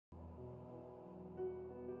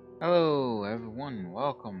Hello everyone,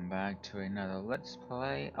 welcome back to another Let's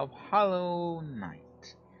Play of Hollow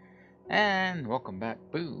Knight. And welcome back,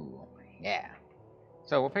 Boo! Yeah.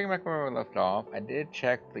 So we're picking back where we left off. I did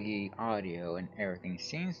check the audio and everything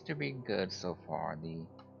seems to be good so far. The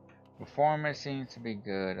performance seems to be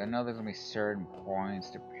good. I know there's going to be certain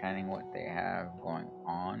points depending what they have going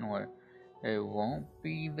on where it won't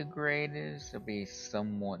be the greatest. It'll be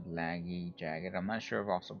somewhat laggy, jagged. I'm not sure if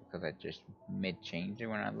also because I just mid-changed it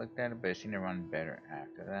when I looked at it, but it seemed to run better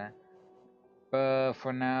after that. But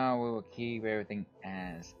for now, we will keep everything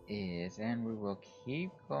as is, and we will keep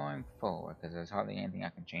going forward because there's hardly anything I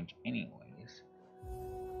can change anyways.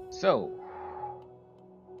 So,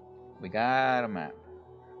 we got a map.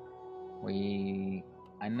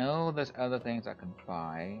 I know there's other things I could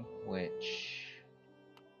buy, which,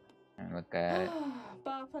 and look at it.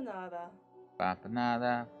 Bapanada.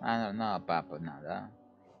 Papanada. I don't know Papanada.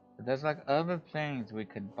 But there's like other things we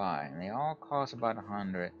could buy, and they all cost about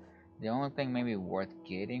 100. The only thing maybe worth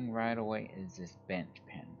getting right away is this bench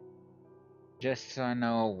pen. Just so I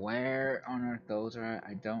know where on earth those are,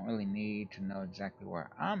 I don't really need to know exactly where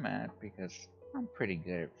I'm at because I'm pretty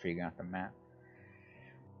good at figuring out the map.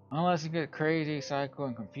 Unless it gets crazy, psycho,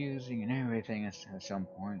 and confusing and everything at some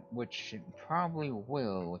point, which it probably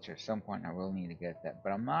will, which at some point I will need to get that.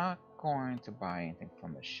 But I'm not going to buy anything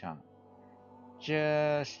from the shop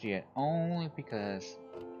just yet, only because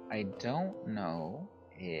I don't know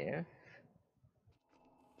if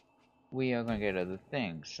we are going to get other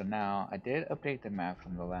things. So now I did update the map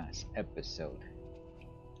from the last episode,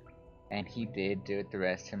 and he did do it the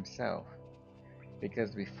rest himself.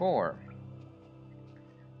 Because before,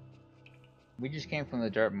 we just came from the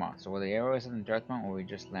dirt mountain. So where the arrow is in the dirt mountain where we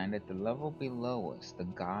just landed, the level below us, the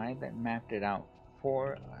guy that mapped it out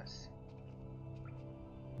for us,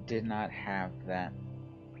 did not have that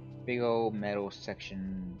big old metal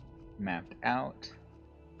section mapped out.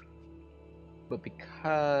 But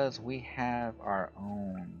because we have our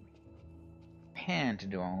own pen to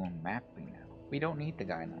do our own mapping now, we don't need the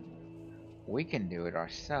guy number. We can do it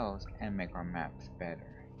ourselves and make our maps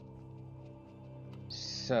better.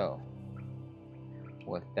 So,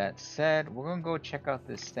 with that said, we're gonna go check out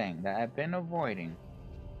this thing that I've been avoiding.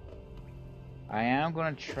 I am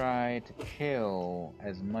gonna try to kill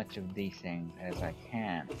as much of these things as I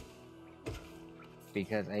can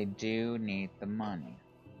because I do need the money.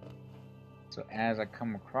 So as I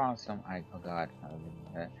come across them, oh god,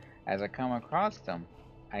 as I come across them,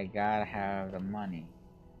 I gotta have the money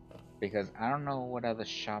because I don't know what other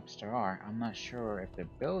shops there are. I'm not sure if the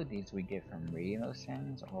abilities we get from reading those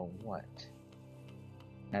things or what.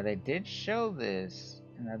 Now they did show this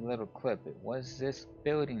in that little clip. It was this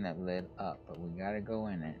building that lit up, but we gotta go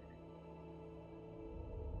in it.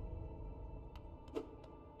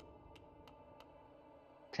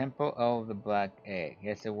 Temple of the Black Egg.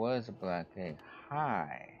 Yes, it was a black egg.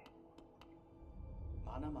 Hi.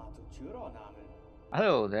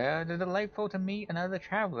 Hello there. It is delightful to meet another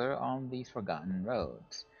traveler on these forgotten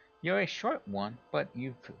roads. You're a short one, but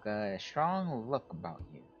you've got a strong look about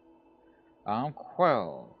you. I'm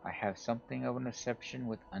Quell. I have something of an obsession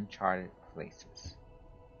with uncharted places.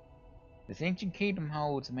 This ancient kingdom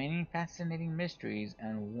holds many fascinating mysteries,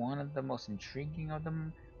 and one of the most intriguing of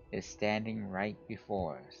them is standing right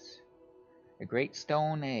before us. A great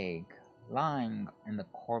stone egg lying in the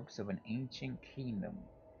corpse of an ancient kingdom,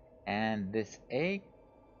 and this egg,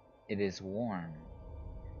 it is warm.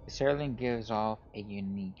 It certainly gives off a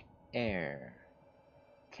unique air.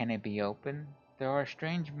 Can it be opened? There are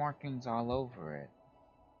strange markings all over it.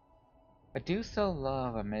 I do so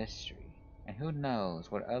love a mystery, and who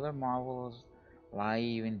knows what other marvels lie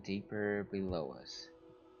even deeper below us.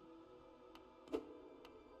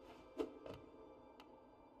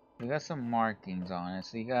 We got some markings on it.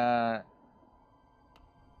 So you got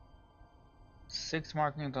 6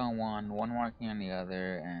 markings on one marking on the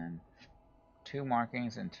other, and 2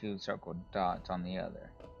 markings and 2 circled dots on the other.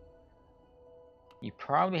 You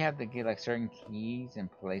probably have to get like certain keys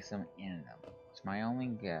and place them in them. It's my only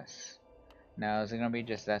guess. Now, is it gonna be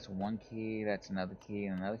just that's one key, that's another key,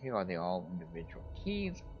 and another key, or are they all individual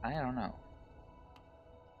keys? I don't know.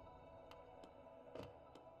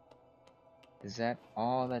 Is that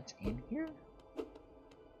all that's in here?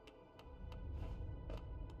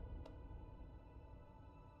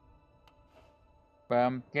 But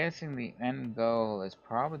I'm guessing the end goal is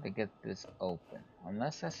probably to get this open.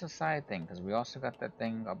 Unless that's a side thing, because we also got that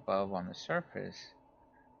thing above on the surface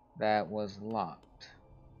that was locked.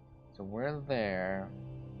 So we're there.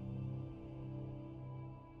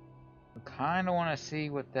 We kind of want to see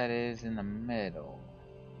what that is in the middle.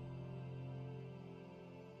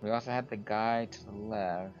 We also had the guy to the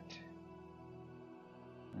left.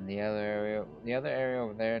 And the other area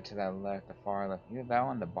over there to that left, the far left. Either that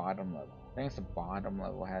one, the bottom level. I think it's the bottom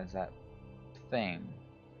level has that thing.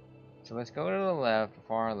 So let's go to the left, the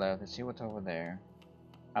far left, and see what's over there.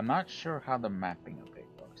 I'm not sure how the mapping of it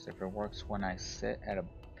works. If it works when I sit at a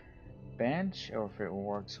bench, or if it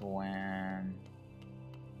works when...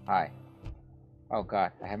 Hi. Oh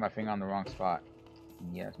god, I had my finger on the wrong spot.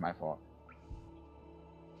 Yeah, it's my fault.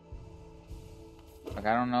 Like,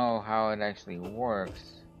 I don't know how it actually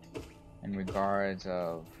works in regards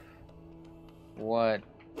of what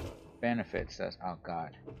benefits us. Oh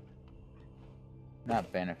god.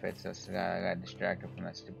 Not benefits us. I got distracted from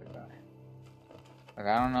that stupid guy. Like,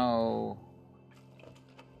 I don't know.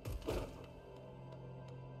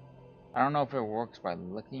 I don't know if it works by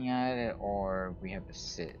looking at it or we have to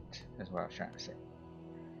sit. That's what I was trying to say.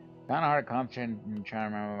 Kind of hard to concentrate and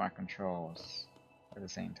trying to remember my controls at the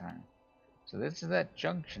same time. So this is that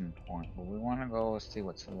junction point, but we want to go see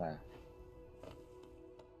what's left.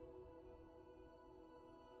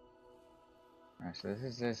 Alright, so this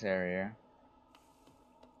is this area.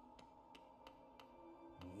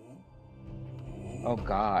 Oh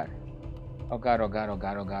god. Oh god, oh god, oh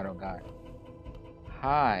god, oh god, oh god.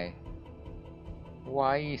 Hi.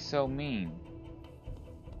 Why are you so mean?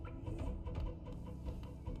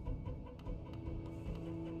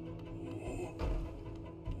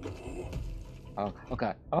 Oh, oh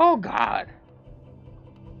god. Oh god!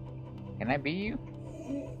 Can I beat you?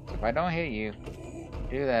 If I don't hit you,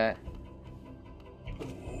 do that.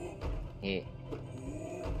 Hit.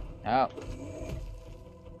 Oh.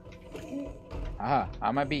 Aha,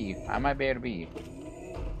 I might beat you. I might be able to beat you.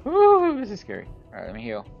 Woo, this is scary. Alright, let me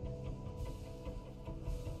heal.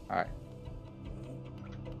 Alright.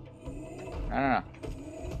 No.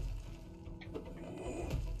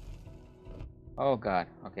 Oh god.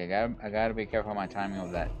 Okay, I gotta be careful of my timing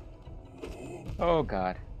of that. Oh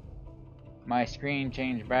god. My screen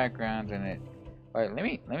changed backgrounds and it... Alright,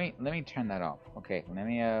 let me turn that off. Okay, let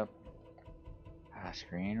me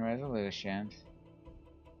screen resolutions.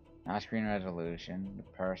 Not screen resolution, the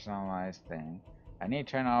personalized thing. I need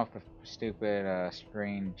to turn off the stupid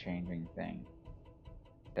screen changing thing.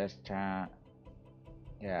 Desktop.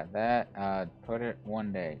 Yeah, that put it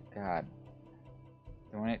 1 day. God.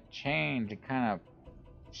 When it changed, it kind of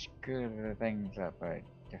screwed the things up by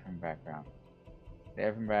different background.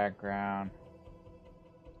 Different background.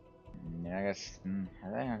 Yeah, I guess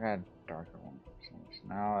I think I got a darker one.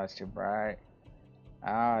 No, that's too bright.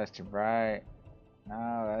 Oh, that's too bright.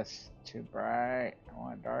 No, that's too bright. I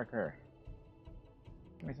want it darker.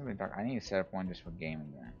 Give me something dark. I need to set up one just for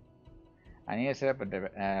gaming then. I need to set up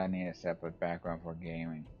a background for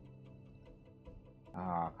gaming.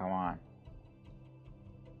 Oh, come on.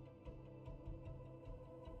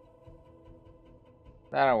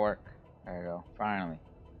 That'll work. There you go. Finally.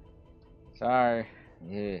 Sorry.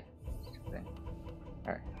 Yeah.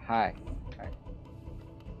 Alright. Hi. Alright.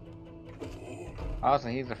 Also,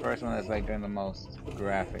 he's the first one that's like doing the most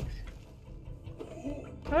graphics.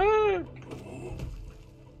 Ah!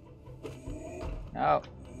 No.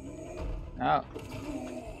 No.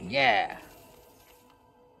 Yeah.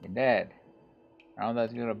 You're dead. I don't know if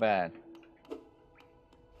that's good or bad.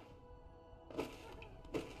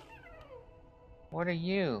 What are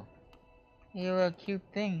you? You little cute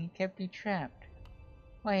thing. He kept you trapped.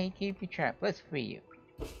 Why he keep you trapped? Let's free you.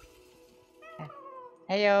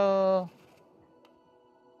 Heyo.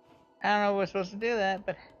 I don't know if we're supposed to do that,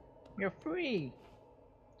 but you're free.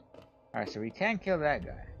 Alright, so we can kill that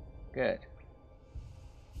guy. Good.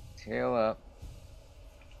 Tail up.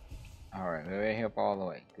 Alright, we're heal up all the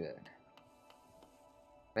way. Good.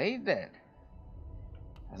 But he's dead.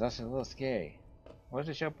 That's also a little scary. What does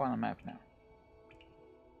it show up on the map now?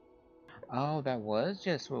 Oh, that was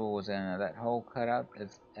just what was in that whole cutout.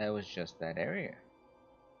 It was just that area.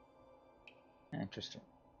 Interesting.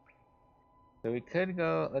 So we could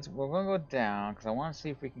go. We're gonna go down because I want to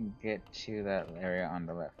see if we can get to that area on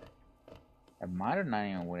the left. I might have not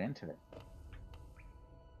even went into it.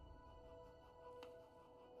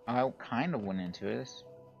 I kind of went into this.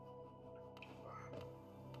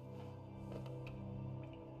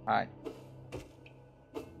 Hi.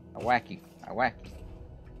 I whack you. I whack you.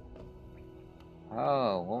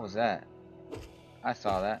 Oh, what was that? I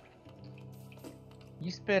saw that.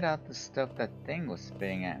 You spit out the stuff that thing was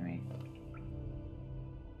spitting at me.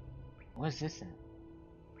 What is this?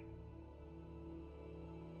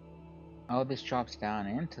 Oh, this drops down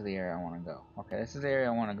into the area I want to go. Okay, this is the area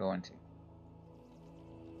I want to go into.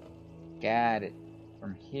 Got it.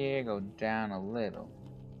 From here, go down a little.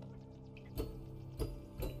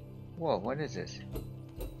 Whoa, what is this?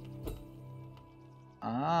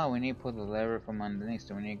 Ah, we need to pull the lever from underneath,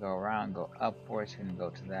 so we need to go around, go upwards, and go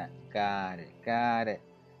to that. Got it, got it.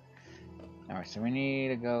 Alright, so we need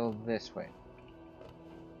to go this way.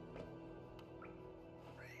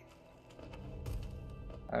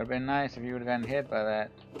 That would have been nice if you would have gotten hit by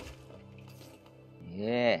that.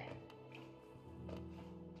 Yeah.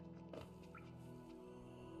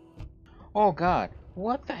 Oh god,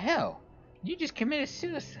 what the hell? You just committed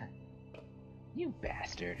suicide. You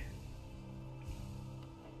bastard.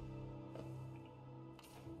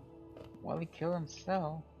 Well, he killed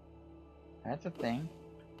himself. That's a thing.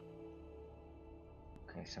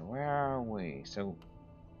 Okay, so where are we? So,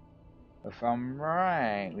 if I'm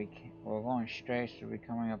right, we're going straight, so we're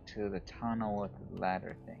coming up to the tunnel with the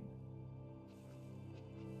ladder thing.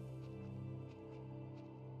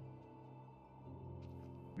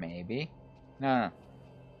 Maybe? No.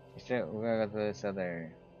 We're gonna go to this other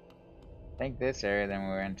area. I think this area, then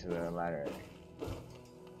we're into the ladder area.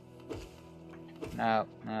 No,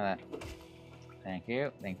 none of that. Thank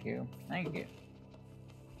you, thank you, thank you.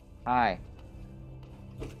 Hi.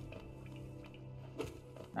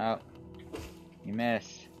 Oh, you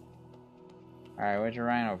missed. Alright, where's your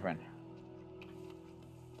rhino friend?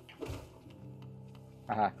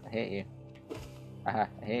 Haha, I hit you. Haha,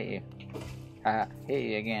 I hit you. Haha, hit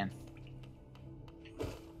you again.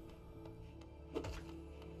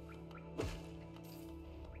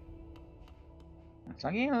 So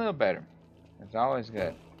I'm getting a little better. It's always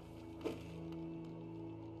good.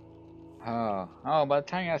 Oh, by the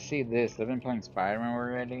time y'all see this, I've been playing Spider-Man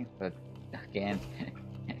already, but again,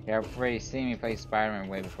 y'all already seen me play Spider-Man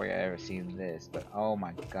way before you ever see this, but oh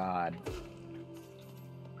my god.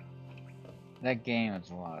 That game is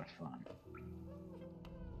a lot of fun.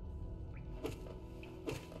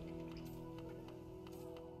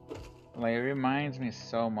 Like, it reminds me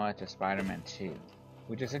so much of Spider-Man 2,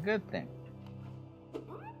 which is a good thing.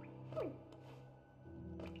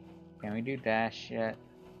 Can we do dash yet?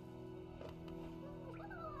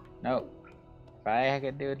 Nope. If I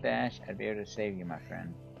could do a dash, I'd be able to save you, my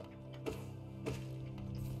friend.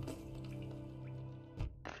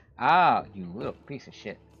 Ah, you little piece of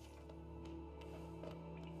shit.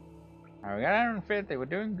 Alright, we got 150. We're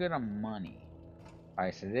doing good on money.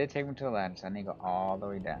 Alright, so they did take me to the ladder, so I need to go all the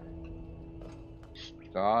way down.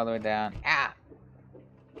 Go all the way down. Ah!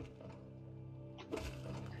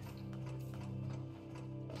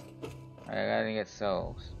 I gotta get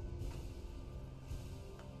souls.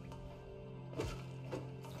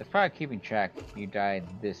 It's probably keeping track if you died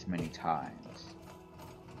this many times.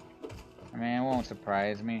 I mean, it won't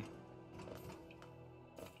surprise me.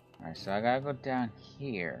 Alright, so I gotta go down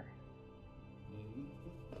here.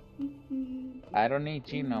 I don't need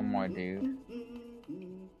you no more, dude.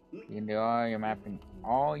 You can do all your mapping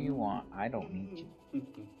all you want. I don't need you.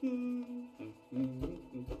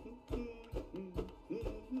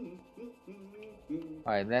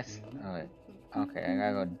 Alright, that's... Alright. Okay, I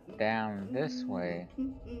gotta go down this way.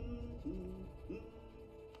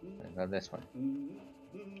 Go this way.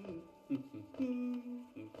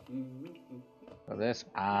 Go this...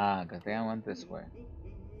 Ah, because I went this way.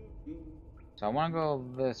 So I want to go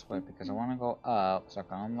this way because I want to go up so I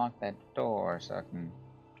can unlock that door so I can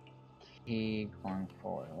keep going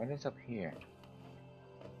forward. What is up here?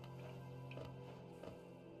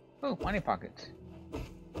 Oh, money pockets.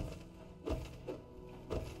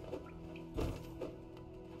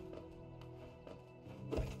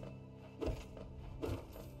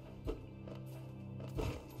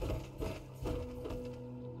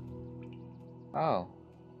 Oh.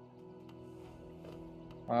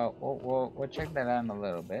 Well, we'll check that out in a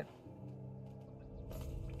little bit.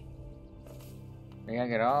 We gotta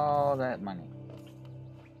get all that money.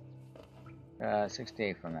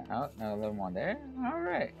 68 from that. Oh, no, a little more there.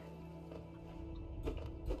 Alright.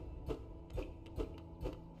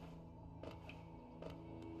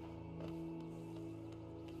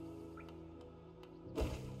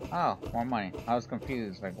 Oh, more money. I was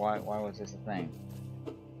confused. Like, why was this a thing?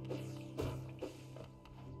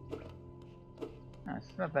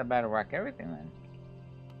 It's not that bad to rock everything then.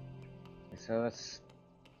 So let's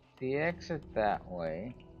the exit that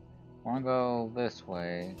way. Wanna go this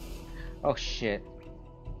way. Oh shit.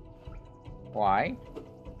 Why?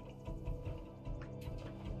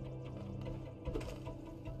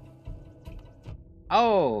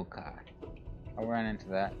 Oh god. I ran into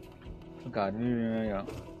that. Oh god.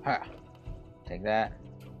 Ha. Take that.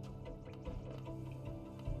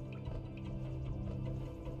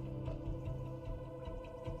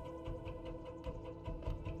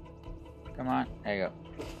 Come on, there you go.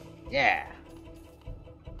 Yeah!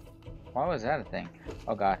 Why was that a thing?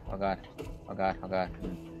 Oh god, oh god, oh god, oh god.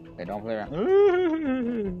 Okay, don't play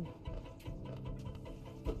around.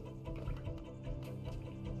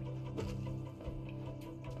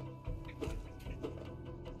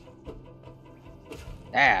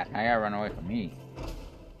 Ah, now you gotta run away from me.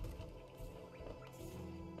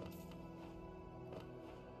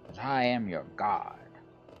 Because I am your god.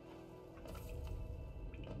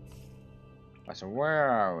 So where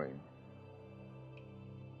are we? I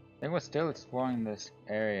think we're still exploring this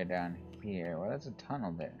area down here. Well, there's a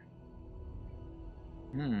tunnel there.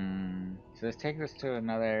 So let's take this to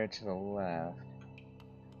another area to the left.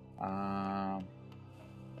 I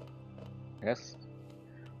guess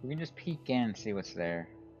we can just peek in and see what's there.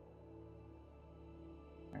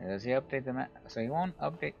 Right, does he update the map? So he won't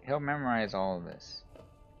update. He'll memorize all of this.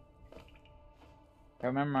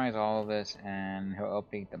 He'll memorize all of this and he'll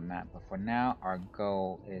update the map. But for now, our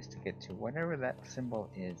goal is to get to whatever that symbol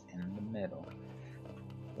is in the middle.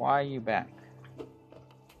 Why are you back?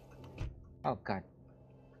 Oh god.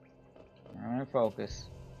 I'm gonna focus.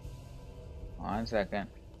 1 second.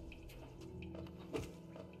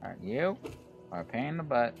 Alright, you are a pain in the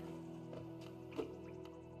butt.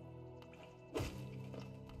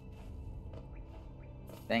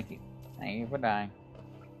 Thank you. Thank you for dying.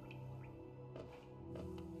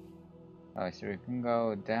 Alright, so we can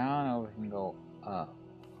go down or we can go up.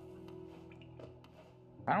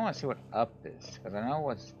 I don't want to see what up is, because I know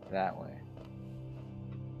what's that way.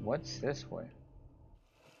 What's this way?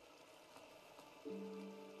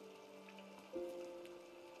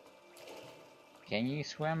 Can you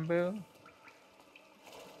swim, boo?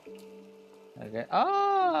 Okay.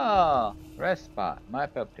 Oh! Rest spot.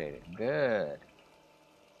 Map updated. Good.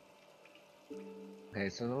 Okay,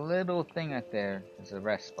 so the little thing right there is a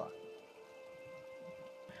rest spot.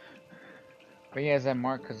 But he has that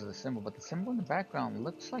mark because of the symbol, but the symbol in the background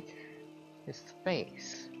looks like his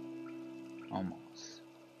face. Almost.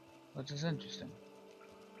 Which is interesting.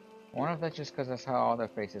 I wonder if that's just because that's how all their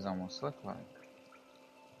faces almost look like.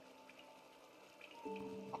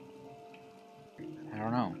 I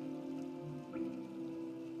don't know.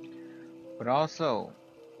 But also,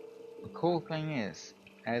 the cool thing is,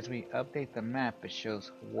 as we update the map, it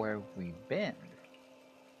shows where we've been.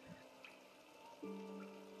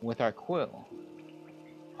 With our quill.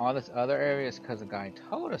 All this other area is because the guy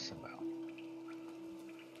told us about.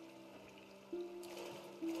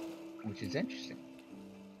 Which is interesting.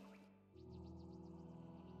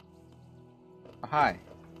 Oh, hi.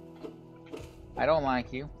 I don't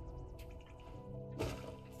like you.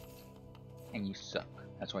 And you suck.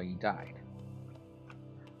 That's why you died.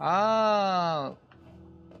 Oh!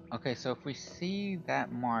 Okay, so if we see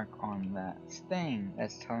that mark on that thing,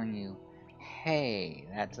 that's telling you, hey,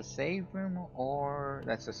 that's a save room or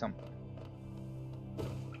that's a something.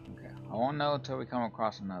 Okay, I won't know until we come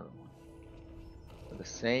across another one. But the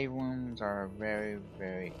save rooms are very,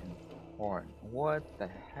 very important. What the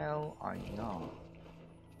hell are y'all?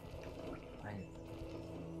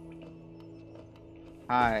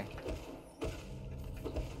 Hi.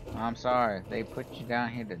 I'm sorry, they put you down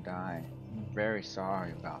here to die. I'm very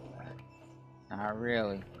sorry about that. Not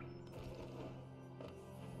really.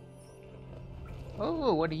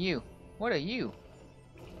 Oh, what are you? What are you?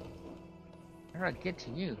 How do I get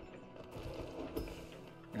to you?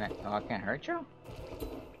 Oh, I can't hurt you?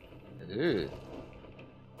 Ugh.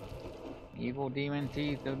 Evil demon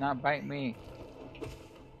teeth do not bite me.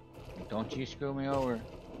 Don't you screw me over.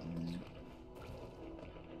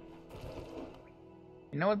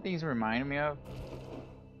 You know what these remind me of?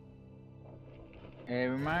 It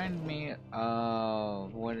reminds me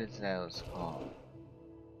of, what is those called?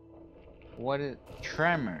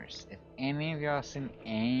 Tremors. If any of y'all seen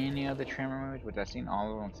any of the Tremor movies, which I've seen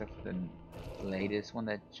all of them except for the latest one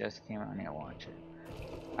that just came out, I need to watch it.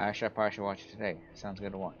 Actually, I probably should watch it today. Sounds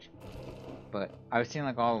good to watch. But I've seen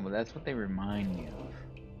like all of them, but that's what they remind me of.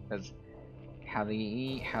 Because how they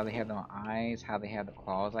eat, how they have no eyes, how they have the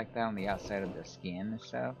claws like that on the outside of their skin and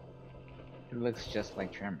stuff. It looks just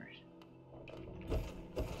like Tremors.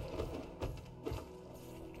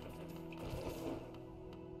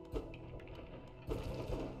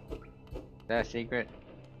 Is that a secret?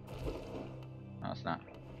 No, it's not.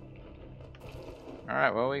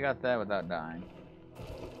 Alright, well, we got that without dying.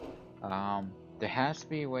 There has to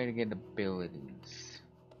be a way to get abilities.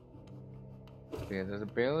 Because there's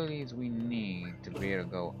abilities we need to be able to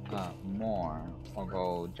go up more, or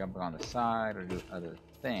go jumping on the side, or do other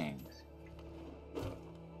things.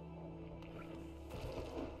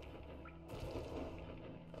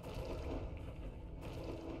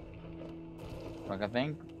 Like, I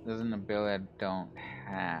think there's an ability I don't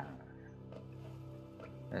have.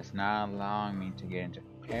 That's not allowing me to get into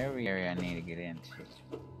every area I need to get into.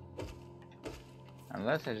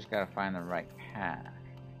 Unless I just gotta find the right path.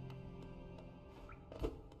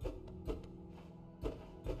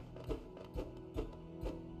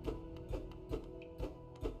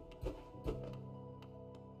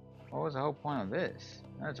 What was the whole point of this?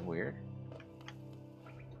 That's weird.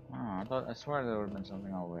 Oh, I swear there would have been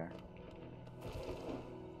something over there.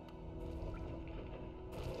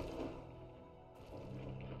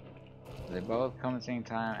 They both come at the same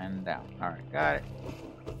time and down. Alright, got it.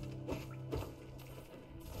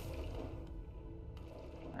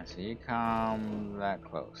 I see you come that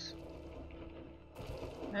close.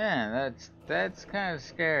 Man, that's kind of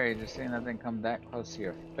scary just seeing that thing come that close to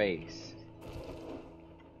your face.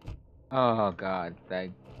 Oh god, that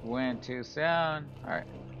went too soon. Alright.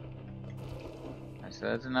 So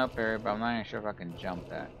that's an up area, but I'm not even sure if I can jump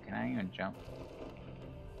that. Can I even jump?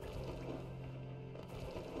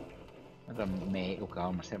 That's a mate. Oh god, I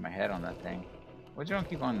almost hit my head on that thing. We're just gonna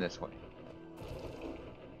keep going this way.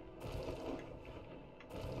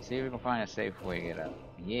 See if we can find a safe way to get up.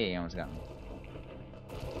 Yeah, he almost got me.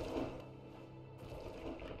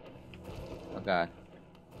 Oh god.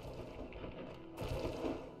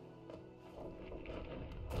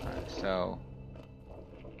 Alright, so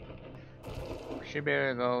we should be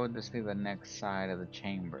able to go this to the next side of the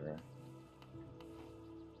chamber.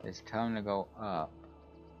 It's telling to go up.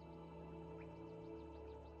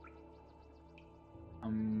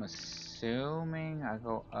 I'm assuming I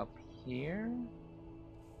go up here?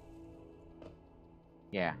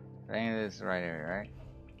 Yeah, I think this is the right area, right?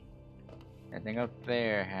 I think up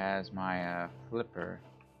there has my flipper.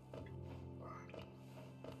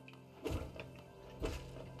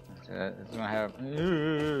 So it's gonna have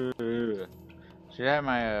should have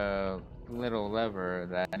my little lever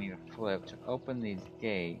that I need to flip to open these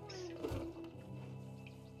gates.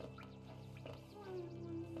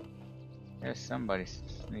 There's somebody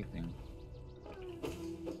sneaking.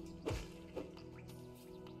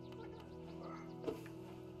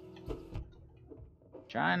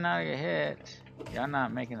 Trying not to get hit. Y'all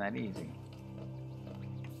not making that easy.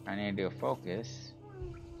 I need to do a focus.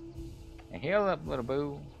 And heal up, little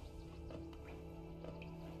boo.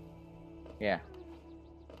 Yeah.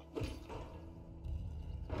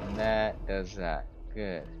 And that does that.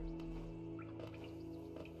 Good.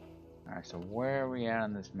 Alright, so where are we at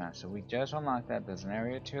on this map? So we just unlocked that. There's an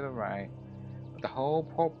area to the right. But the whole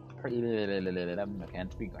I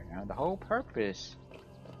can't speak right now. The whole purpose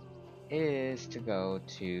is to go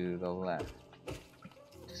to the left.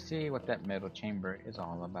 To see what that middle chamber is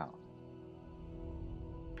all about.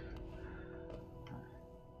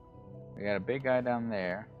 We got a big guy down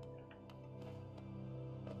there.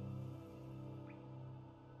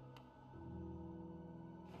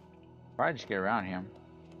 Probably just get around him.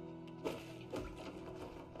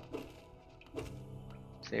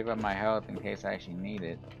 Save up my health in case I actually need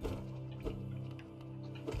it.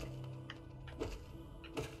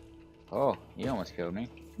 Oh, you almost killed me.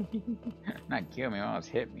 Not killed me, you almost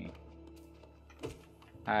hit me.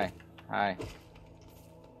 Hi, hi.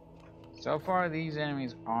 So far, these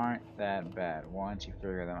enemies aren't that bad once you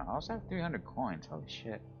figure them out. I also have 300 coins, holy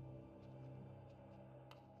shit.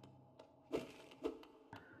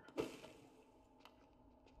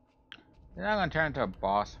 It's not gonna turn into a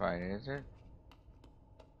boss fight, is it?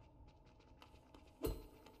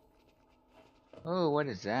 Oh, what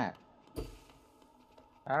is that?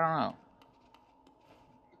 I don't know.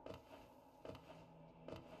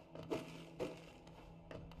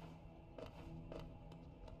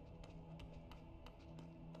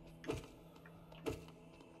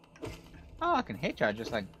 Oh, I can hit charge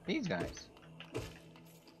just like these guys.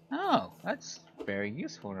 Oh, that's very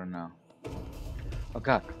useful to know. Oh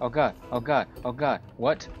god, oh god, oh god, oh god.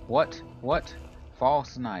 What?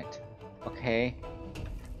 False knight. Okay.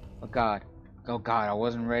 Oh god. Oh god, I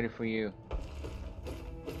wasn't ready for you.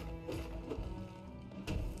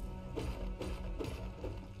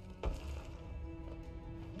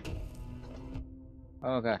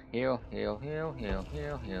 Oh god, heal, heal, heal, heal,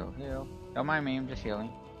 heal, heal, heal. Don't mind me, I'm just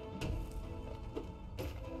healing.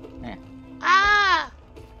 Eh. Ah!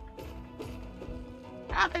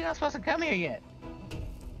 I don't think I'm supposed to come here yet.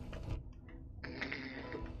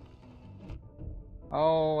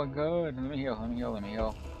 Oh my god, let me heal, let me heal, let me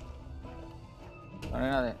heal. Oh,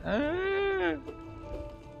 another. Ah!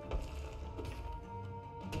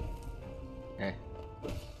 Okay.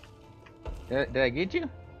 Did I get you?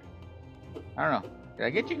 I don't know. Did I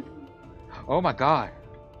get you? Oh my god.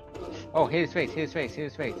 Oh, hit his face, hit his face, hit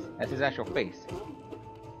his face. That's his actual face.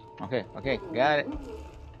 Okay, okay, got it.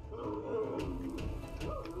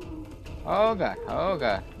 Oh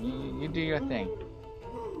god, you do your thing.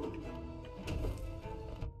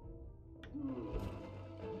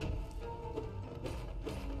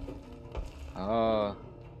 Oh.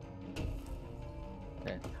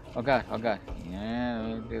 Okay. Oh god, oh god. Yeah,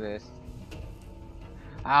 let me do this.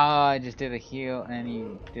 Oh, I just did a heal and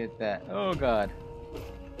you did that. Oh god.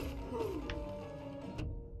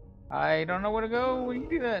 I don't know where to go when you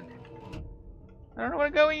do that. I don't know where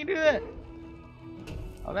to go when you do that.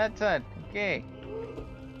 Oh, that side. Okay.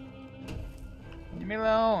 Leave me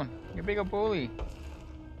alone. You're a big old bully.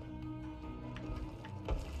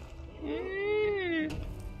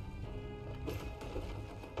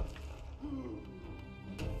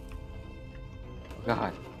 Oh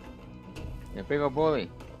god. You're a big old bully.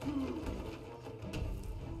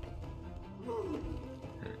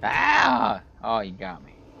 Ah! Oh, you got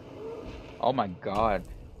me. Oh my god.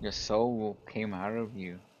 Your soul came out of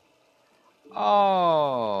you.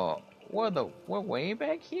 Oh, we're way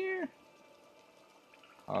back here?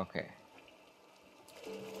 Okay.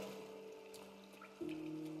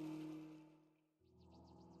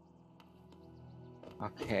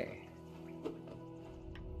 Okay.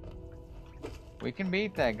 We can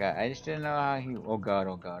beat that guy. I just didn't know how he... Oh god,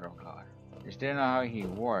 oh god, oh god. Just didn't know how he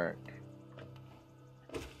worked.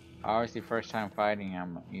 Obviously, first time fighting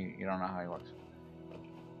him, you don't know how he works.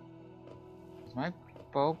 Is my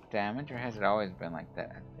bow damaged or has it always been like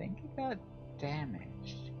that? I think it got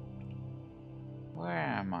damaged. Where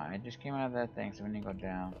am I? I just came out of that thing, so we need to go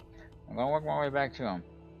down. I'm gonna work my way back to him.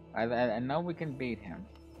 I know we can beat him.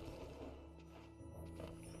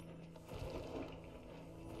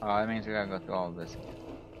 Oh, that means we gotta go through all of this again.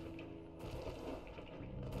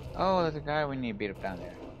 Oh, there's a guy we need to beat up down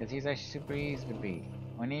there. Because he's actually super easy to beat.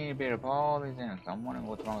 We need to beat up all these enemies. I'm wondering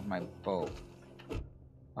what's wrong with my bow.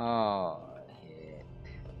 Oh, shit.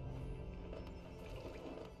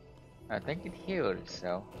 I think it healed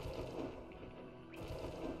itself.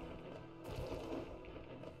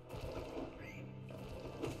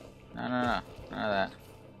 No, none of that.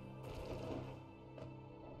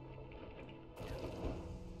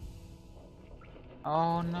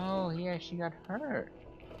 Oh no, he actually got hurt.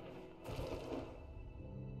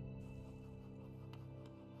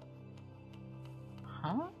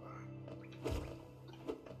 Huh?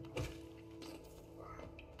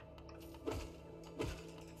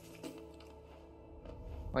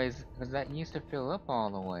 Wait, because that used to fill up all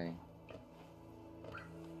the way.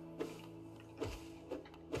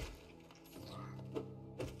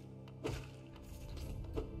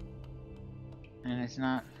 And it's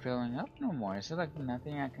not filling up no more. Is there like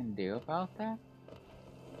nothing I can do about that?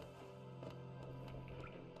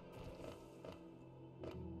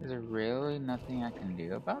 Is there really nothing I can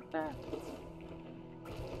do about that?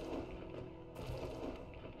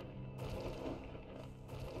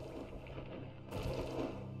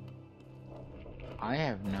 I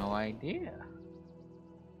have no idea.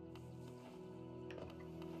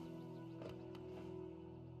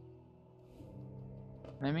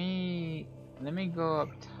 Let me go up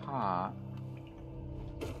top.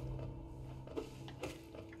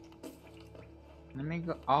 Let me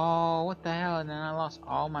go. Oh, what the hell? And then I lost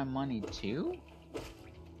all my money too?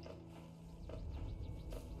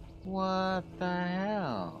 What the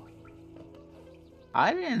hell?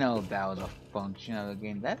 I didn't know that was a function of the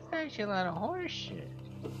game. That's actually a lot of horse shit.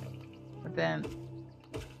 But then,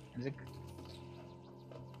 is it...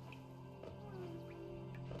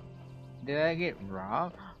 Did I get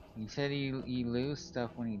robbed? He said you lose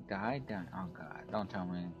stuff when he died down. Oh god, don't tell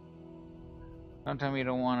me. Don't tell me you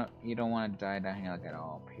don't wanna die down here like at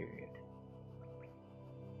all, period.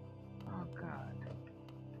 Oh god.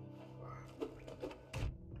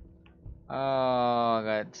 Oh, I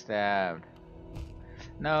got stabbed.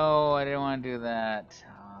 No, I didn't want to do that.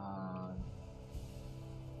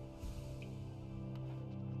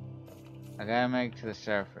 I gotta make it to the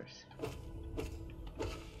surface.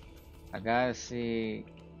 I gotta see.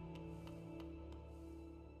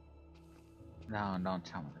 No, don't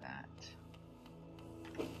tell me that.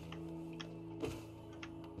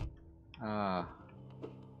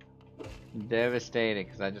 I'm devastated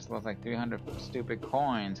because I just lost like 300 stupid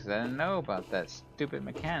coins because I didn't know about that stupid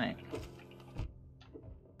mechanic.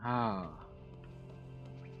 Oh.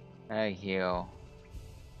 I heal.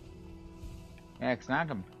 Yeah, because now I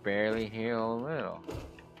can barely heal a little.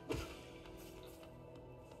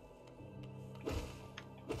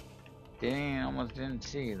 Almost didn't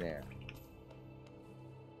see you there.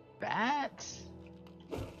 That's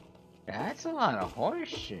a lot of horse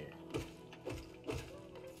shit.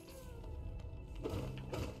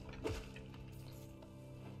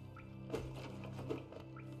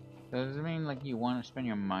 Does it mean like you want to spend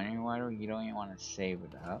your money or whatever? You don't even want to save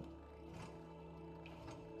it up?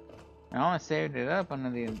 I only saved it up under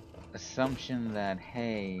the assumption that,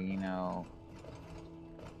 hey, you know,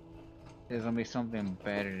 there's gonna be something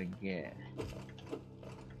better to get.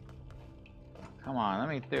 Come on, let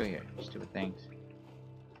me through here, stupid things.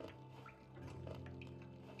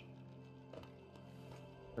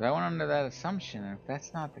 But I went under that assumption, and if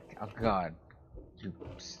that's not the oh god, you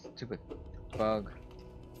stupid bug.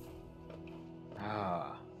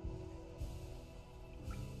 Ah,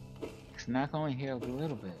 it's not only healed a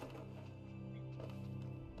little bit.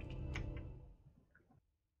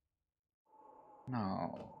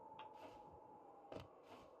 No.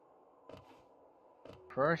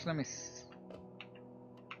 First, let me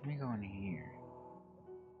go in here.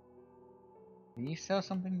 Do you sell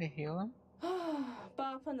something to heal him?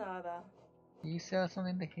 Va for nada. Do you sell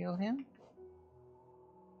something to heal him?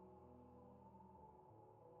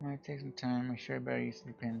 Might take some time. I'm sure better use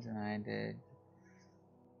the pins than I did.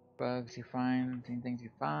 Bugs you find, things you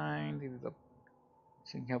find. These are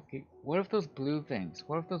so you can help keep. What if those blue things?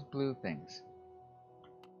 What if those blue things?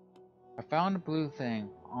 I found a blue thing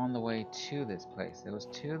on the way to this place. It was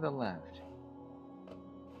to the left.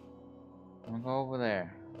 I'm gonna go over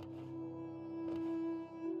there.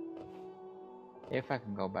 If I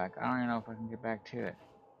can go back. I don't even know if I can get back to it.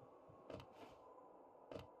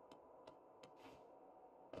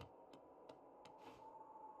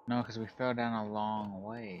 No, because we fell down a long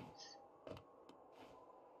ways.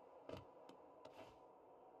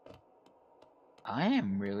 I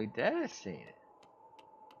am really devastated.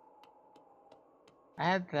 I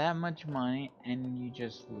had that much money and you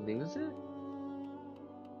just lose it?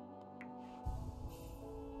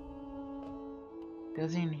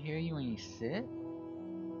 Doesn't even hear you when you sit?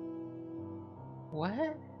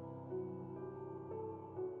 What?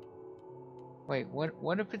 Wait,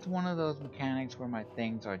 what if it's one of those mechanics where my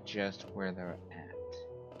things are just where they're at?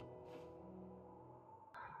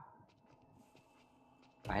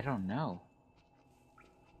 I don't know.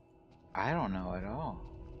 I don't know at all.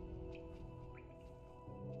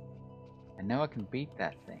 I know I can beat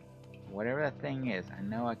that thing. Whatever that thing is, I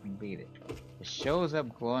know I can beat it. It shows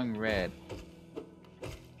up glowing red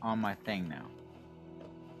on my thing now.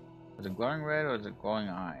 Is it glowing red or is it glowing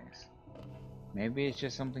eyes? Maybe it's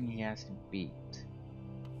just something he has to beat.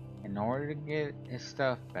 In order to get his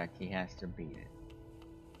stuff back, he has to beat it.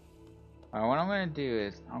 Alright, what I'm going to do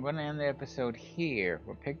is, I'm going to end the episode here.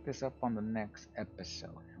 We'll pick this up on the next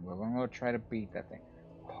episode. And we're going to go try to beat that thing.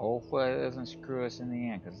 Hopefully it doesn't screw us in the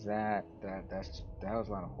end, because that was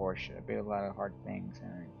a lot of horseshit. I beat a lot of hard things.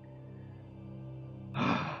 And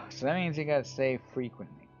so that means you got to save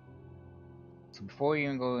frequently. So before you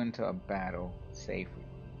even go into a battle, save frequently.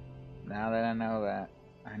 Now that I know that,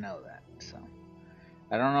 so.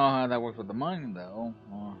 I don't know how that works with the money though.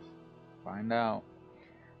 We'll find out.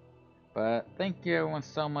 But thank you everyone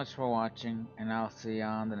so much for watching, and I'll see you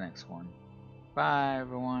on the next one. Bye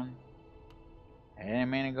everyone. I didn't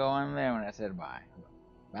mean to go on there when I said bye.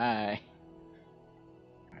 Bye.